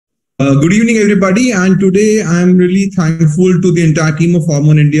Good evening, everybody. And today I'm really thankful to the entire team of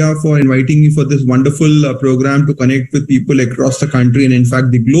Hormone India for inviting me for this wonderful program to connect with people across the country and, in fact,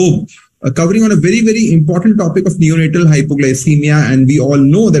 the globe, covering on a very, very important topic of neonatal hypoglycemia. And we all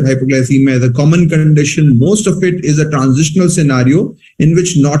know that hypoglycemia is a common condition. Most of it is a transitional scenario in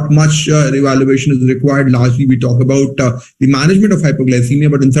which not much evaluation is required. Largely, we talk about the management of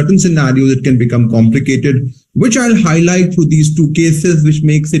hypoglycemia, but in certain scenarios, it can become complicated, which I'll highlight through these two cases, which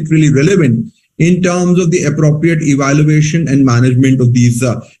makes it really relevant in terms of the appropriate evaluation and management of these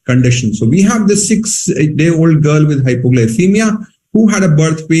conditions. So we have this 6-day-old girl with hypoglycemia who had a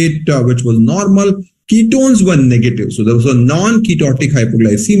birth weight which was normal. Ketones were negative. So there was a non-ketotic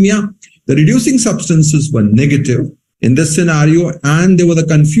hypoglycemia. The reducing substances were negative in this scenario, and there was a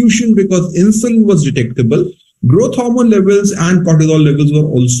confusion because insulin was detectable. Growth hormone levels and cortisol levels were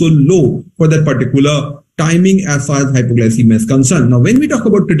also low for that particular timing as far as hypoglycemia is concerned. Now, when we talk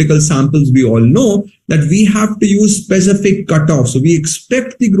about critical samples, we all know that we have to use specific cutoffs. So we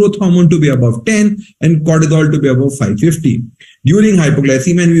expect the growth hormone to be above 10 and cortisol to be above 550 during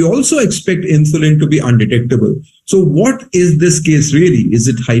hypoglycemia. And we also expect insulin to be undetectable. So what is this case really? Is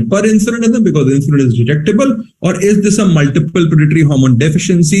it hyperinsulinism because insulin is detectable? Or is this a multiple pituitary hormone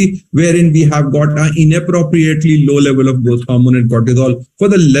deficiency wherein we have got an inappropriately low level of growth hormone and cortisol for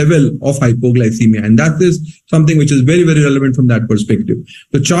the level of hypoglycemia? And that is something which is very, very relevant from that perspective.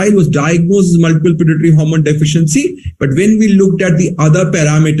 The child was diagnosed with multiple pituitary hormone deficiency, but when we looked at the other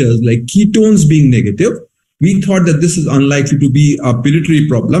parameters like ketones being negative, we thought that this is unlikely to be a pituitary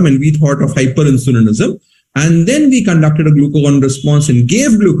problem, and we thought of hyperinsulinism. And then we conducted a glucagon response and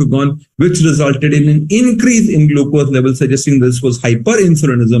gave glucagon, which resulted in an increase in glucose levels, suggesting this was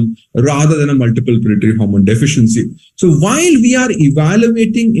hyperinsulinism rather than a multiple pituitary hormone deficiency. So while we are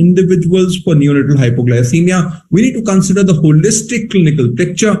evaluating individuals for neonatal hypoglycemia, we need to consider the holistic clinical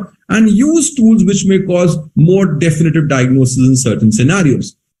picture and use tools which may cause more definitive diagnosis in certain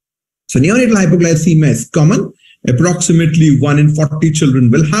scenarios. So neonatal hypoglycemia is common. Approximately 1 in 40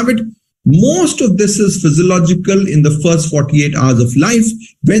 children will have it. Most of this is physiological in the first 48 hours of life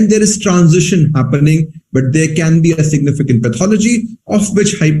when there is transition happening, but there can be a significant pathology, of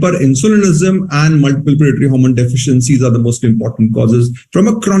which hyperinsulinism and multiple pituitary hormone deficiencies are the most important causes from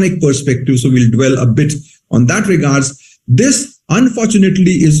a chronic perspective. So we'll dwell a bit on that regards. This,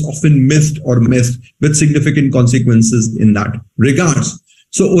 unfortunately, is often missed with significant consequences in that regards.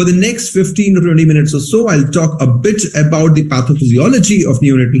 So over the next 15 to 20 minutes or so, I'll talk a bit about the pathophysiology of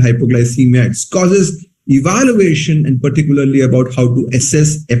neonatal hypoglycemia, its causes, evaluation, and particularly about how to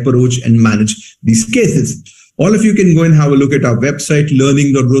assess, approach, and manage these cases. All of you can go and have a look at our website,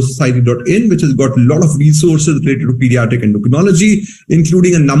 learning.growsociety.in, which has got a lot of resources related to pediatric endocrinology,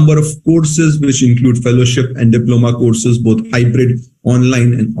 including a number of courses, which include fellowship and diploma courses, both hybrid,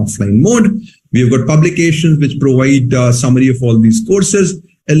 online, and offline mode. We have got publications which provide a summary of all these courses,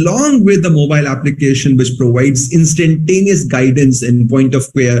 along with the mobile application which provides instantaneous guidance and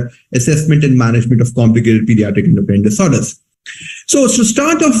point-of-care assessment and management of complicated pediatric endocrine disorders. So to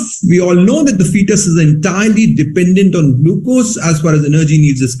start off, we all know that the fetus is entirely dependent on glucose as far as energy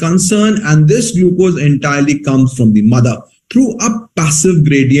needs is concerned, and this glucose entirely comes from the mother through a passive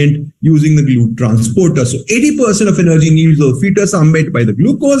gradient using the GLUT transporter. So 80% of energy needs of fetus are met by the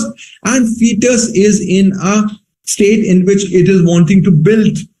glucose, and fetus is in a state in which it is wanting to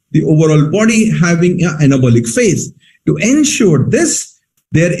build the overall body, having an anabolic phase. To ensure this,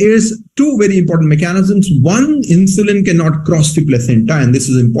 there is two very important mechanisms. One, insulin cannot cross the placenta, and this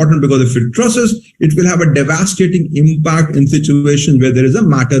is important because if it crosses, it will have a devastating impact in situations where there is a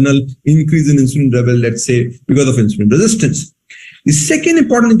maternal increase in insulin level, let's say, because of insulin resistance. The second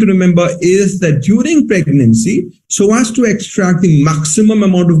important thing to remember is that during pregnancy, so as to extract the maximum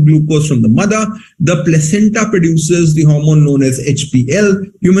amount of glucose from the mother, the placenta produces the hormone known as HPL,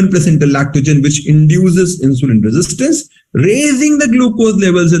 human placental lactogen, which induces insulin resistance, raising the glucose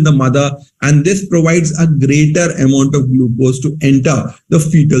levels in the mother, and this provides a greater amount of glucose to enter the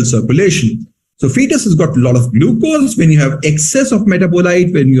fetal circulation. So fetus has got a lot of glucose. When you have excess of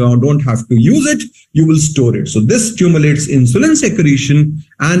metabolite, when you don't have to use it, you will store it. So this stimulates insulin secretion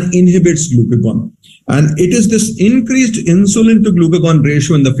and inhibits glucagon. And it is this increased insulin to glucagon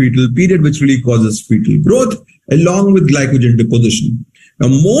ratio in the fetal period which really causes fetal growth along with glycogen deposition. Now,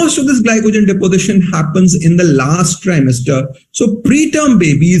 most of this glycogen deposition happens in the last trimester. So preterm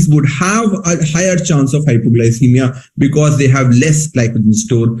babies would have a higher chance of hypoglycemia because they have less glycogen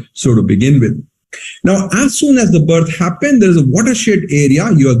stored, so to begin with. Now, as soon as the birth happened, there is a watershed area.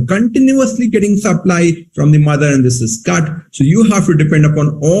 You are continuously getting supply from the mother and this is cut. So you have to depend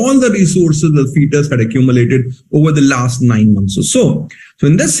upon all the resources the fetus had accumulated over the last 9 months or so. So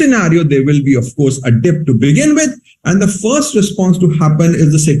in this scenario, there will be, of course, a dip to begin with. And the first response to happen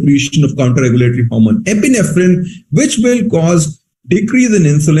is the secretion of counter-regulatory hormone epinephrine, which will cause decrease in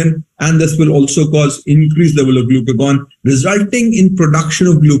insulin, and this will also cause increased level of glucagon, resulting in production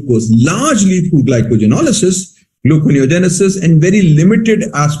of glucose, largely through glycogenolysis, gluconeogenesis, and very limited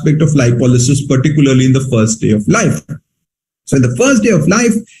aspect of lipolysis, particularly in the first day of life. So in the first day of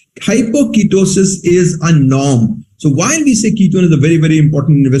life, hypoketosis is a norm. So while we say ketone is a very, very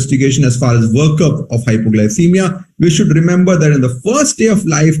important investigation as far as workup of hypoglycemia, we should remember that in the first day of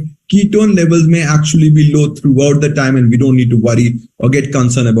life, ketone levels may actually be low throughout the time, and we don't need to worry or get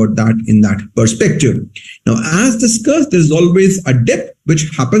concerned about that in that perspective. Now, as discussed, there is always a dip which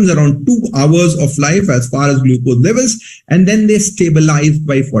happens around 2 hours of life as far as glucose levels, and then they stabilize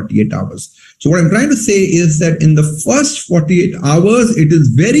by 48 hours. So what I'm trying to say is that in the first 48 hours, it is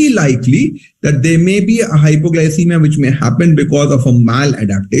very likely that there may be a hypoglycemia which may happen because of a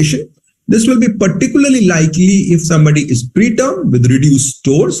maladaptation. This will be particularly likely if somebody is preterm with reduced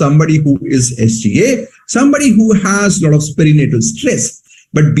store, somebody who is SGA, somebody who has a lot of perinatal stress.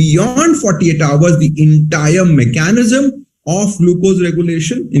 But beyond 48 hours, the entire mechanism of glucose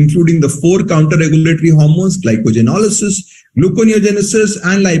regulation, including the 4 counter-regulatory hormones, glycogenolysis, gluconeogenesis,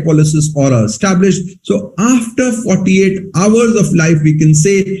 and lipolysis, are established. So after 48 hours of life, we can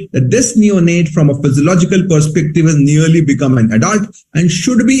say that this neonate from a physiological perspective has nearly become an adult and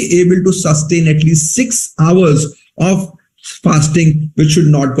should be able to sustain at least 6 hours of fasting, which should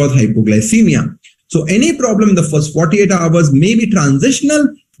not cause hypoglycemia. So any problem in the first 48 hours may be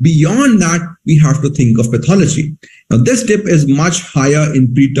transitional. Beyond that, we have to think of pathology. Now, this dip is much higher in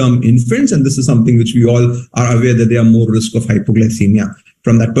preterm infants, and this is something which we all are aware that there are more risk of hypoglycemia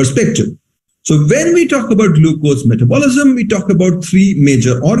from that perspective. So when we talk about glucose metabolism, we talk about 3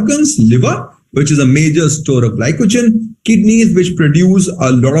 major organs: liver, which is a major store of glycogen; kidneys, which produce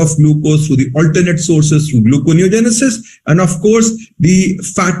a lot of glucose through the alternate sources through gluconeogenesis; and of course, the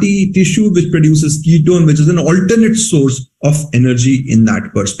fatty tissue, which produces ketone, which is an alternate source of energy in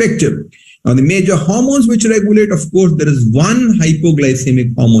that perspective. Now, the major hormones which regulate, of course, there is one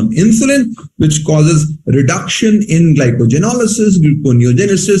hypoglycemic hormone, insulin, which causes reduction in glycogenolysis,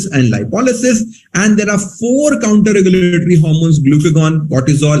 gluconeogenesis, and lipolysis. And there are 4 counter-regulatory hormones: glucagon,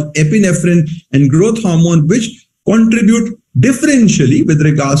 cortisol, epinephrine, and growth hormone, which contribute differentially with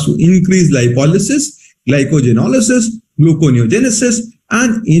regards to increased lipolysis, glycogenolysis, gluconeogenesis,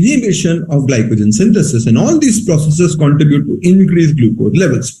 and inhibition of glycogen synthesis. And all these processes contribute to increased glucose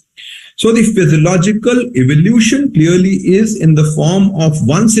levels. So the physiological evolution clearly is in the form of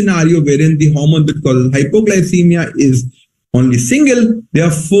one scenario wherein the hormone that causes hypoglycemia is only single. There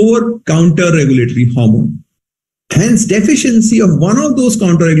are 4 counter-regulatory hormones. Hence, deficiency of one of those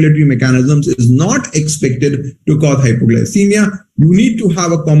counter-regulatory mechanisms is not expected to cause hypoglycemia. You need to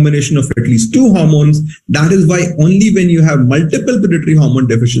have a combination of at least 2 hormones. That is why only when you have multiple pituitary hormone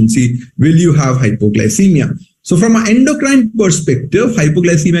deficiency will you have hypoglycemia. So from an endocrine perspective,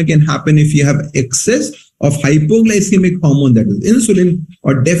 hypoglycemia can happen if you have excess of hypoglycemic hormone, that is insulin,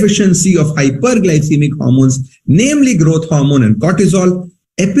 or deficiency of hyperglycemic hormones, namely growth hormone and cortisol.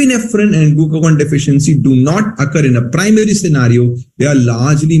 Epinephrine and glucagon deficiency do not occur in a primary scenario. They are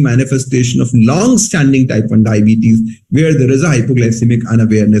largely manifestation of long-standing type 1 diabetes, where there is a hypoglycemic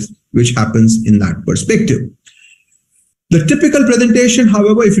unawareness which happens in that perspective. The typical presentation,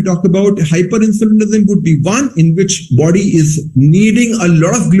 however, if you talk about hyperinsulinism, would be one in which body is needing a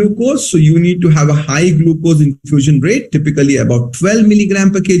lot of glucose. So you need to have a high glucose infusion rate, typically about 12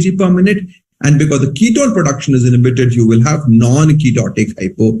 milligram per kg per minute. And because the ketone production is inhibited, you will have non-ketotic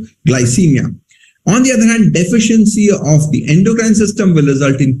hypoglycemia. On the other hand, deficiency of the endocrine system will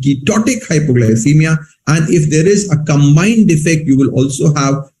result in ketotic hypoglycemia. And if there is a combined defect, you will also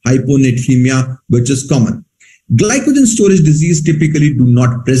have hyponatremia, which is common. Glycogen storage disease typically do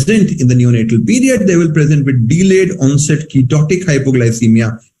not present in the neonatal period. They will present with delayed onset ketotic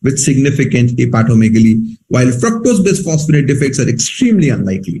hypoglycemia with significant hepatomegaly, while fructose bisphosphonate defects are extremely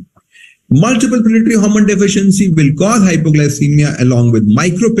unlikely. Multiple pituitary hormone deficiency will cause hypoglycemia along with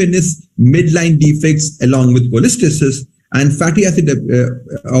micropenis, midline defects, along with cholestasis, and fatty acid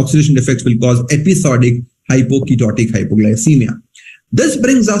oxidation defects will cause episodic hypoketotic hypoglycemia. This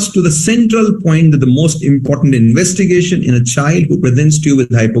brings us to the central point that the most important investigation in a child who presents to you with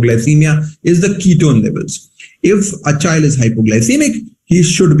hypoglycemia is the ketone levels. If a child is hypoglycemic, he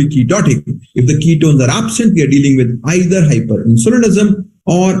should be ketotic. If the ketones are absent, we are dealing with either hyperinsulinism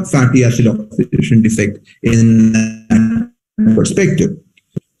or fatty acid oxidation defect in that perspective.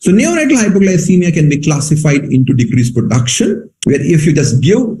 So neonatal hypoglycemia can be classified into decreased production, where if you just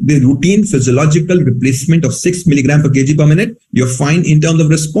give the routine physiological replacement of 6 milligram per kg per minute, you're fine in terms of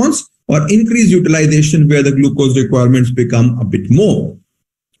response, or increased utilization where the glucose requirements become a bit more.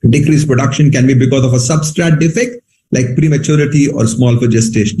 Decreased production can be because of a substrate defect like prematurity or small for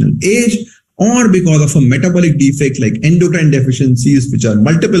gestational age, or because of a metabolic defect like endocrine deficiencies, which are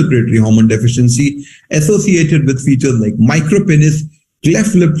multiple predatory hormone deficiency associated with features like micropenis,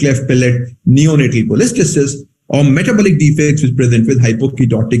 cleft lip, cleft palate, neonatal cholestasis, or metabolic defects which present with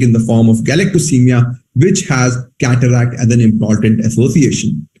hypoketotic in the form of galactosemia, which has cataract as an important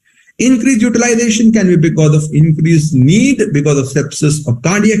association. Increased utilization can be because of increased need because of sepsis or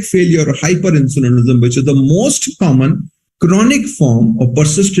cardiac failure or hyperinsulinism, which is the most common chronic form or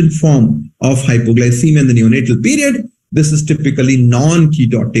persistent form of hypoglycemia in the neonatal period. This is typically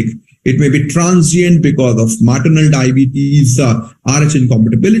non-ketotic. It may be transient because of maternal diabetes, RH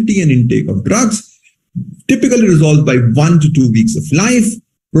incompatibility, and intake of drugs, typically resolved by 1 to 2 weeks of life.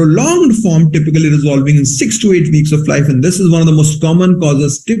 Prolonged form typically resolving in 6 to 8 weeks of life, and this is one of the most common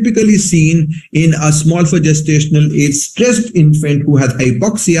causes typically seen in a small for gestational age stressed infant who has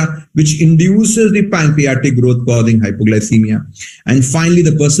hypoxia, which induces the pancreatic growth causing hypoglycemia. And finally,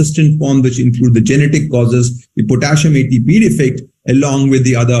 the persistent form, which include the genetic causes, the potassium ATP defect, along with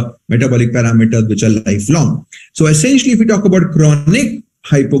the other metabolic parameters which are lifelong. So essentially, if we talk about chronic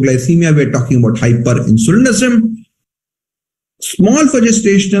hypoglycemia, we're talking about hyperinsulinism. Small for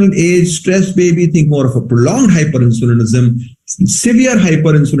gestational age, stressed baby, think more of a prolonged hyperinsulinism. Severe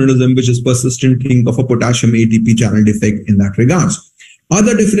hyperinsulinism, which is persistent, think of a potassium ATP channel defect in that regards.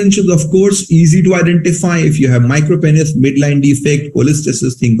 Other differentials, of course, easy to identify. If you have micropenis, midline defect,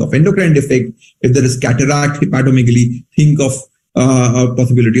 cholestasis, think of endocrine defect. If there is cataract, hepatomegaly, think of a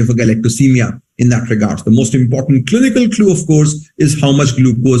possibility of a galactosemia in that regards. The most important clinical clue, of course, is how much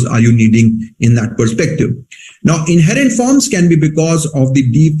glucose are you needing in that perspective. Now, inherent forms can be because of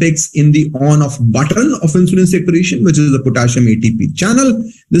the defects in the on-off button of insulin secretion, which is the potassium ATP channel.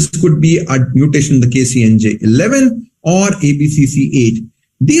 This could be a mutation in the KCNJ11 or ABCC8.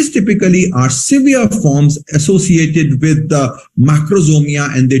 These typically are severe forms associated with the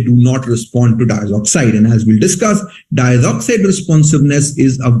macrosomia, and they do not respond to diazoxide. And as we'll discuss, diazoxide responsiveness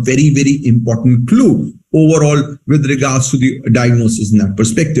is a very, very important clue overall with regards to the diagnosis in that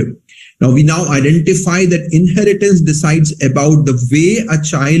perspective. Now, we now identify that inheritance decides about the way a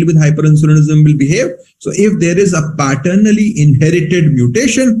child with hyperinsulinism will behave. So if there is a paternally inherited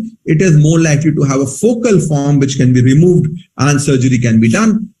mutation, it is more likely to have a focal form which can be removed and surgery can be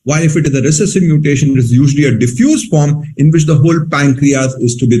done. While if it is a recessive mutation, it is usually a diffuse form in which the whole pancreas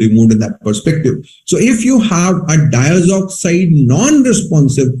is to be removed in that perspective. So if you have a diazoxide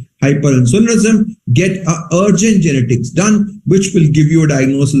non-responsive hyperinsulinism, get a urgent genetics done, which will give you a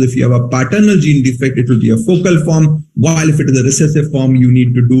diagnosis. If you have a paternal gene defect, it will be a focal form. While if it is a recessive form, you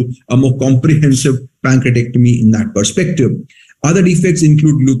need to do a more comprehensive pancreatectomy in that perspective. Other defects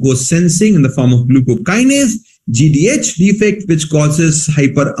include glucose sensing in the form of glucokinase, GDH defect, which causes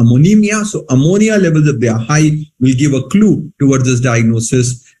hyperammonemia. So ammonia levels, if they are high, will give a clue towards this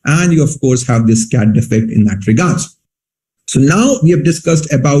diagnosis. And you, of course, have this CAT defect in that regards. So now we have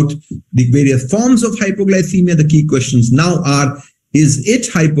discussed about the various forms of hypoglycemia. The key questions now are, is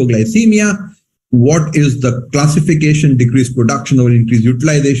it hypoglycemia? What is the classification, decreased production or increased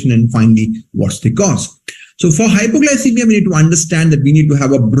utilization? And finally, what's the cause? So for hypoglycemia, we need to understand that we need to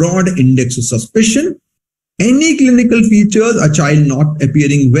have a broad index of suspicion. Any clinical features, a child not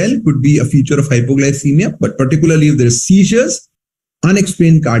appearing well, could be a feature of hypoglycemia, but particularly if there are seizures,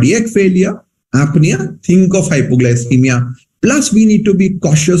 unexplained cardiac failure, apnea, think of hypoglycemia. Plus, we need to be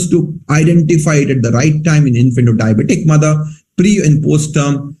cautious to identify it at the right time in infant or diabetic mother, pre and post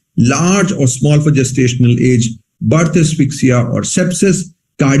term, large or small for gestational age, birth asphyxia or sepsis,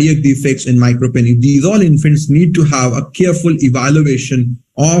 cardiac defects and micropenia. These all infants need to have a careful evaluation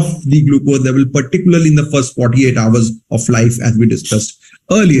of the glucose level, particularly in the first 48 hours of life, as we discussed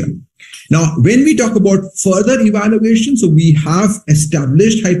earlier. Now, when we talk about further evaluation, so we have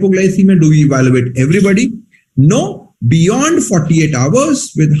established hypoglycemia. Do we evaluate everybody? No. Beyond 48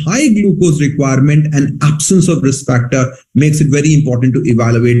 hours with high glucose requirement and absence of risk factor makes it very important to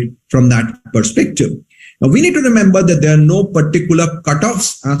evaluate from that perspective. Now, we need to remember that there are no particular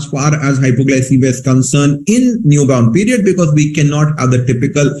cutoffs as far as hypoglycemia is concerned in newborn period, because we cannot have the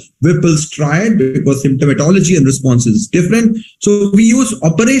typical Whipple's triad because symptomatology and response is different. So we use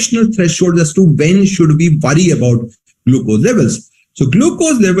operational thresholds as to when should we worry about glucose levels. So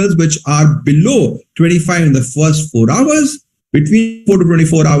glucose levels which are below 25 in the first 4 hours between 4 to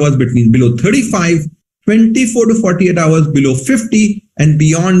 24 hours between below 35, 24 to 48 hours below 50, and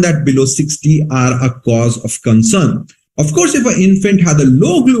beyond that below 60 are a cause of concern. Of course, if an infant has a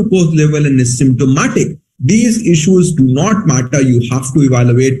low glucose level and is symptomatic, these issues do not matter. You have to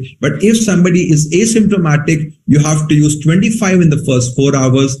evaluate. But if somebody is asymptomatic, you have to use 25 in the first 4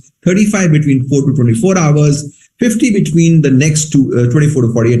 hours, 35 between 4 to 24 hours, 50 between the next 24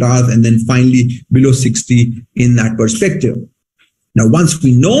 to 48 hours, and then finally below 60 in that perspective. Now, once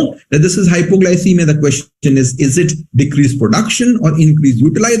we know that this is hypoglycemia, the question is it decreased production or increased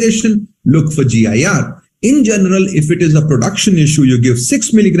utilization? Look for GIR. In general, if it is a production issue, you give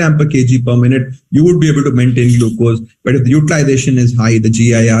 6 milligram per kg per minute, you would be able to maintain glucose. But if the utilization is high, the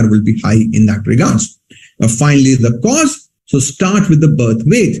GIR will be high in that regards. Now, finally, the cause. So start with the birth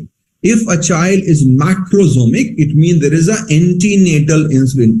weight. If a child is macrosomic, it means there is an antenatal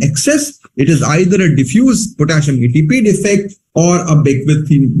insulin excess. It is either a diffuse potassium ATP defect or a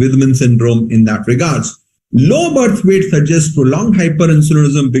Beckwith-Wiedemann syndrome in that regards. Low birth weight suggests prolonged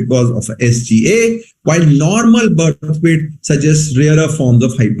hyperinsulinism because of SGA, while normal birth weight suggests rarer forms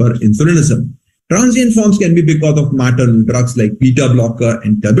of hyperinsulinism. Transient forms can be because of maternal drugs like beta blocker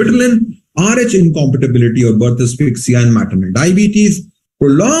and terbutaline, RH incompatibility or birth asphyxia and maternal diabetes.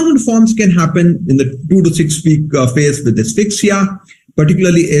 Prolonged forms can happen in the 2 to 6 week phase with asphyxia,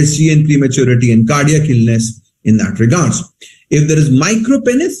 particularly SGA in prematurity and cardiac illness in that regards. If there is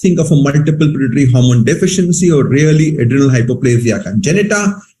micropenis, think of a multiple pituitary hormone deficiency or rarely adrenal hypoplasia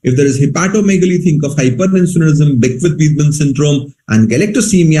congenita. If there is hepatomegaly, think of hyperinsulinism, Beckwith-Wiedemann syndrome, and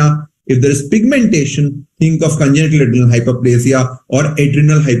galactosemia. If there is pigmentation, think of congenital adrenal hyperplasia or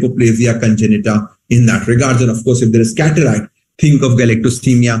adrenal hypoplasia congenita in that regards. And of course, if there is cataract, think of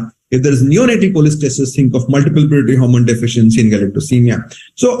galactosemia. If there is neonatal cholestasis, think of multiple pituitary hormone deficiency in galactosemia.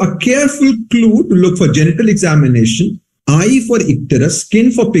 So a careful clue to look for genital examination, eye for icterus,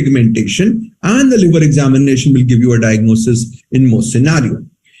 skin for pigmentation, and the liver examination will give you a diagnosis in most scenarios.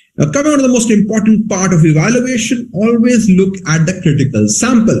 Now, coming on to the most important part of evaluation, always look at the critical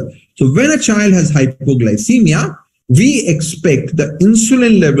sample. So when a child has hypoglycemia, we expect the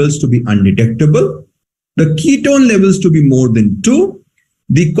insulin levels to be undetectable, the ketone levels to be more than 2,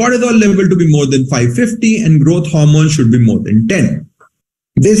 the cortisol level to be more than 550, and growth hormone should be more than 10.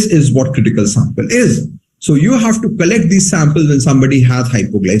 This is what critical sample is. So you have to collect these samples when somebody has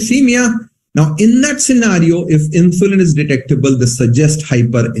hypoglycemia. Now, in that scenario, if insulin is detectable, this suggests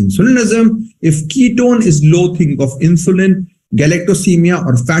hyperinsulinism. If ketone is low, think of insulin, galactosemia,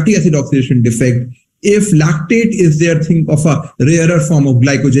 or fatty acid oxidation defect. If lactate is there, think of a rarer form of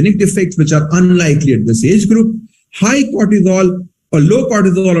glycogenic defects, which are unlikely at this age group. High cortisol or low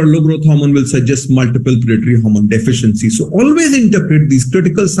cortisol or low growth hormone will suggest multiple pituitary hormone deficiency. So always interpret these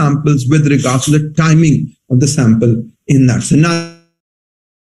critical samples with regards to the timing of the sample in that scenario.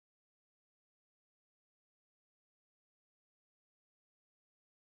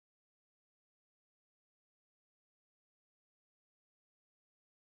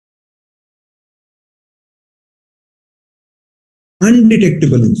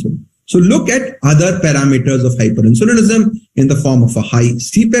 Undetectable insulin. So look at other parameters of hyperinsulinism in the form of a high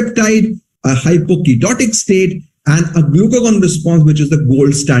C-peptide, a hypoketotic state, and a glucagon response, which is the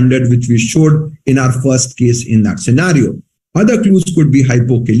gold standard, which we showed in our first case in that scenario. Other clues could be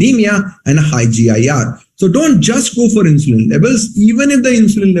hypokalemia and a high GIR. So don't just go for insulin levels. Even if the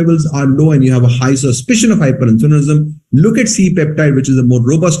insulin levels are low and you have a high suspicion of hyperinsulinism, look at C-peptide, which is a more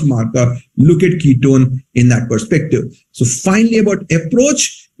robust marker. Look at ketone in that perspective. So finally, about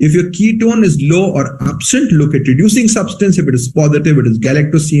approach, if your ketone is low or absent, look at reducing substance. If it is positive, it is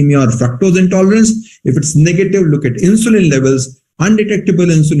galactosemia or fructose intolerance. If it's negative, look at insulin levels. Undetectable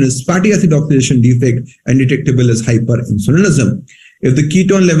insulin is fatty acid oxidation defect, and detectable is hyperinsulinism. If the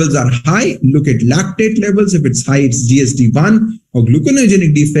ketone levels are high, look at lactate levels. If it's high, it's GSD1 or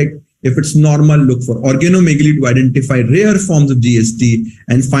gluconeogenic defect. If it's normal, look for organomegaly to identify rare forms of GSD,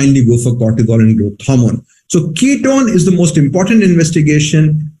 and finally go for cortisol and growth hormone. So ketone is the most important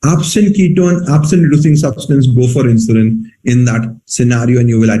investigation. Absent ketone, absent reducing substance, go for insulin in that scenario, and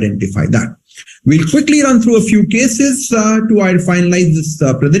you will identify that. We'll quickly run through a few cases to finalize this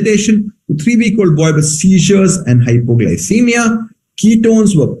presentation. A 3-week-old boy with seizures and hypoglycemia.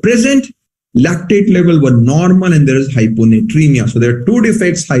 Ketones were present. Lactate level were normal, and there is hyponatremia. So there are two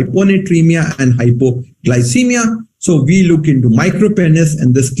defects, hyponatremia and hypoglycemia. So we look into micropenis,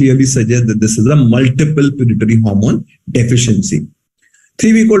 and this clearly suggests that this is a multiple pituitary hormone deficiency.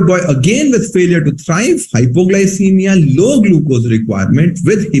 3-week-old boy again with failure to thrive, hypoglycemia, low glucose requirement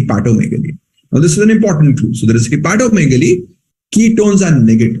with hepatomegaly. Now this is an important clue. So there is hepatomegaly, ketones are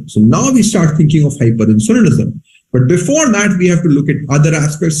negative. So now we start thinking of hyperinsulinism. But before that, we have to look at other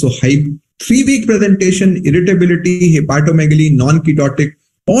aspects. So 3-week presentation, irritability, hepatomegaly, non-ketotic,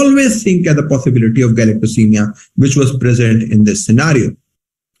 always think at the possibility of galactosemia, which was present in this scenario.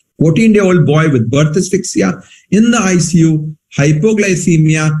 14-day-old boy with birth asphyxia in the ICU,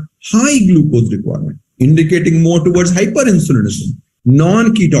 hypoglycemia, high glucose requirement, indicating more towards hyperinsulinism,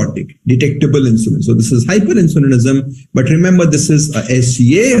 non-ketotic, detectable insulin. So this is hyperinsulinism, but remember this is a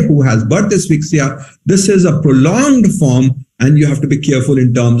SCA who has birth asphyxia. This is a prolonged form, and you have to be careful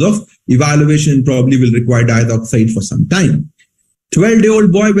in terms of evaluation. Probably will require diazoxide for some time.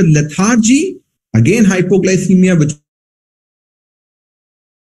 12-day-old boy with lethargy, again hypoglycemia, which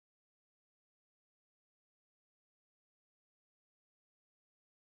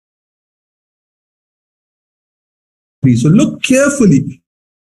so look carefully.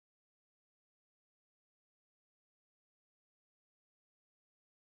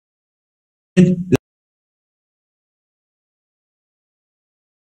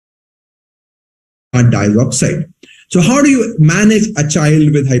 Diazoxide. So how do you manage a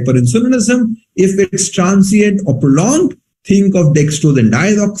child with hyperinsulinism? If it's transient or prolonged, think of dextrose and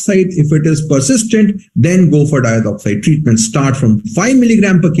diazoxide. If it is persistent, then go for diazoxide treatment. Start from 5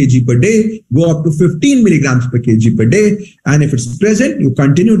 milligram per kg per day, go up to 15 milligrams per kg per day. And if it's present, you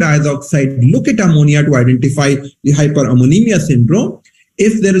continue diazoxide. Look at ammonia to identify the hyperammonemia syndrome.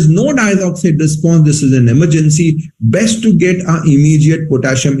 If there is no diazoxide response, this is an emergency. Best to get an immediate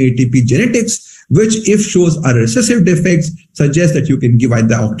potassium ATP genetics, which if shows a recessive defects, suggests that you can give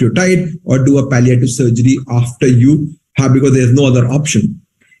either octreotide or do a palliative surgery after you have, because there is no other option.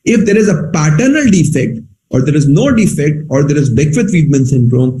 If there is a paternal defect, or there is no defect, or there is Beckwith-Wiedemann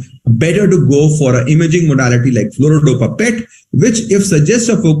syndrome, better to go for an imaging modality like fluorodopa PET, which if suggests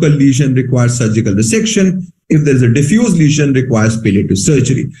a focal lesion requires surgical resection. If there is a diffuse lesion, requires palliative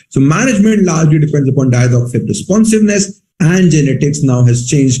surgery. So management largely depends upon diazoxide responsiveness, and genetics now has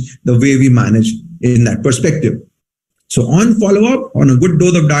changed the way we manage in that perspective. So on follow-up, on a good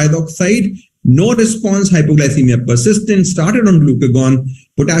dose of diazoxide, no response, hypoglycemia persistent, started on glucagon,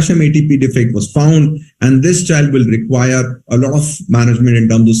 potassium ATP defect was found, and this child will require a lot of management in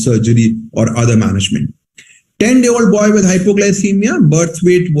terms of surgery or other management. 10-day-old boy with hypoglycemia, birth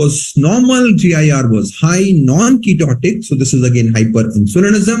weight was normal, GIR was high, non-ketotic, so this is again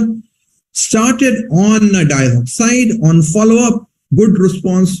hyperinsulinism. Started on diazoxide, on follow-up, good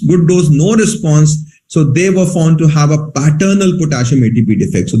response, good dose, no response. So they were found to have a paternal potassium ATP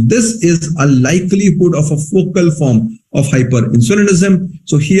defect. So this is a likelihood of a focal form of hyperinsulinism.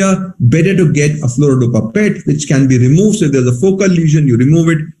 So here, better to get a fluorodopa PET, which can be removed. So if there's a focal lesion, you remove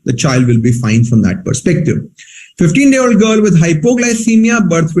it, the child will be fine from that perspective. 15-day-old girl with hypoglycemia,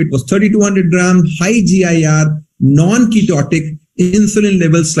 birth weight was 3,200 grams, high GIR, non-ketotic, insulin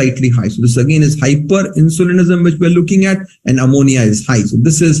levels slightly high. So this again is hyperinsulinism, which we're looking at, and ammonia is high. So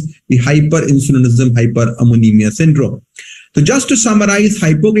this is the hyperinsulinism, hyperammonemia syndrome. So just to summarize,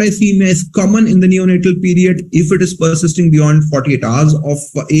 hypoglycemia is common in the neonatal period if it is persisting beyond 48 hours of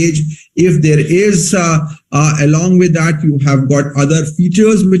age. If there is, along with that, you have got other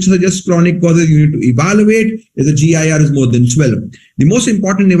features which suggest chronic causes, you need to evaluate if the GIR is more than 12. The most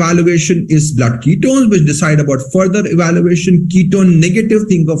important evaluation is blood ketones, which decide about further evaluation. Ketone negative,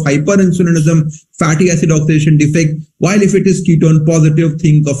 think of hyperinsulinism, fatty acid oxidation defect, while if it is ketone positive,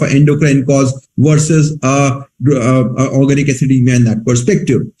 think of an endocrine cause versus organic acidemia in that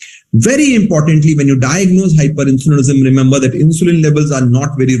perspective. Very importantly, when you diagnose hyperinsulinism, remember that insulin levels are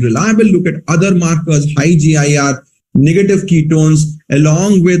not very reliable. Look at other markers, high GIR, negative ketones,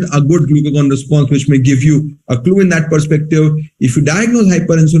 along with a good glucagon response, which may give you a clue in that perspective. If you diagnose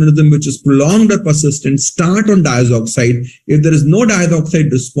hyperinsulinism, which is prolonged or persistent, start on diazoxide. If there is no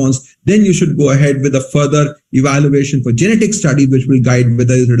diazoxide response, then you should go ahead with a further evaluation for genetic study, which will guide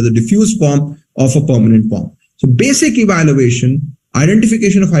whether it is a diffuse form or a permanent form. So basic evaluation,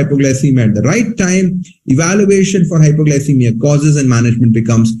 identification of hypoglycemia at the right time, evaluation for hypoglycemia causes, and management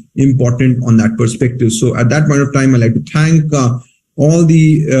becomes important on that perspective. So at that point of time, I'd like to thank all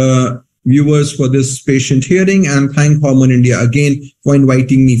the viewers for this patient hearing, and thank Hormone India again for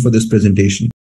inviting me for this presentation.